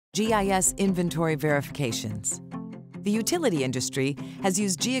GIS inventory verifications. The utility industry has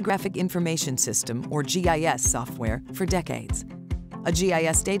used Geographic Information System, or GIS software, for decades. A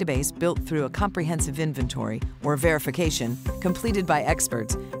GIS database built through a comprehensive inventory, or verification, completed by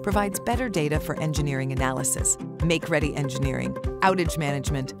experts, provides better data for engineering analysis, make-ready engineering, outage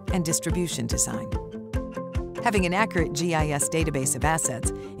management, and distribution design. Having an accurate GIS database of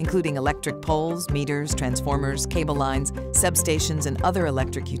assets, including electric poles, meters, transformers, cable lines, substations, and other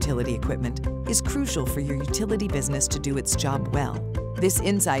electric utility equipment, is crucial for your utility business to do its job well. This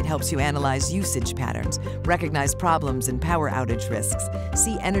insight helps you analyze usage patterns, recognize problems and power outage risks,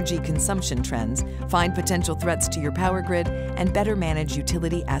 see energy consumption trends, find potential threats to your power grid, and better manage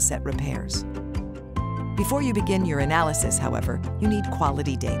utility asset repairs. Before you begin your analysis, however, you need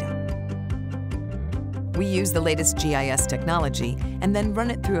quality data. We use the latest GIS technology and then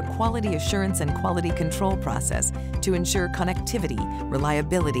run it through a quality assurance and quality control process to ensure connectivity,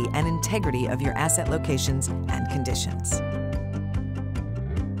 reliability, and integrity of your asset locations and conditions.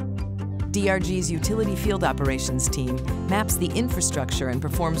 DRG's Utility Field Operations team maps the infrastructure and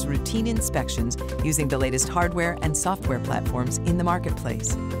performs routine inspections using the latest hardware and software platforms in the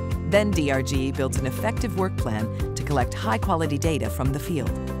marketplace. Then DRG builds an effective work plan to collect high-quality data from the field.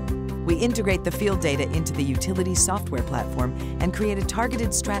 We integrate the field data into the utility software platform and create a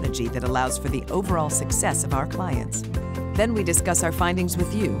targeted strategy that allows for the overall success of our clients. Then we discuss our findings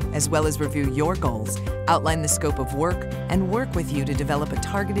with you, as well as review your goals, outline the scope of work, and work with you to develop a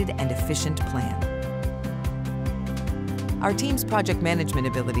targeted and efficient plan. Our team's project management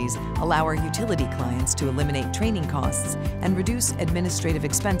abilities allow our utility clients to eliminate training costs and reduce administrative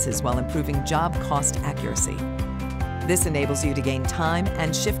expenses while improving job cost accuracy. This enables you to gain time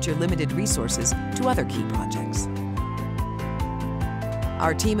and shift your limited resources to other key projects.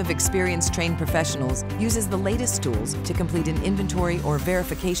 Our team of experienced trained professionals uses the latest tools to complete an inventory or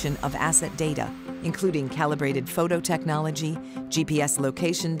verification of asset data, including calibrated photo technology, GPS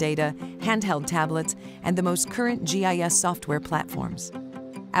location data, handheld tablets, and the most current GIS software platforms.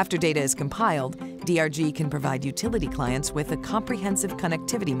 After data is compiled, DRG can provide utility clients with a comprehensive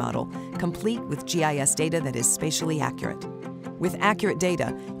connectivity model, complete with GIS data that is spatially accurate. With accurate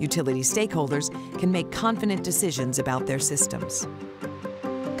data, utility stakeholders can make confident decisions about their systems.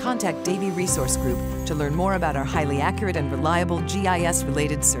 Contact Davey Resource Group to learn more about our highly accurate and reliable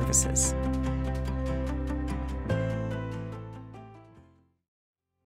GIS-related services.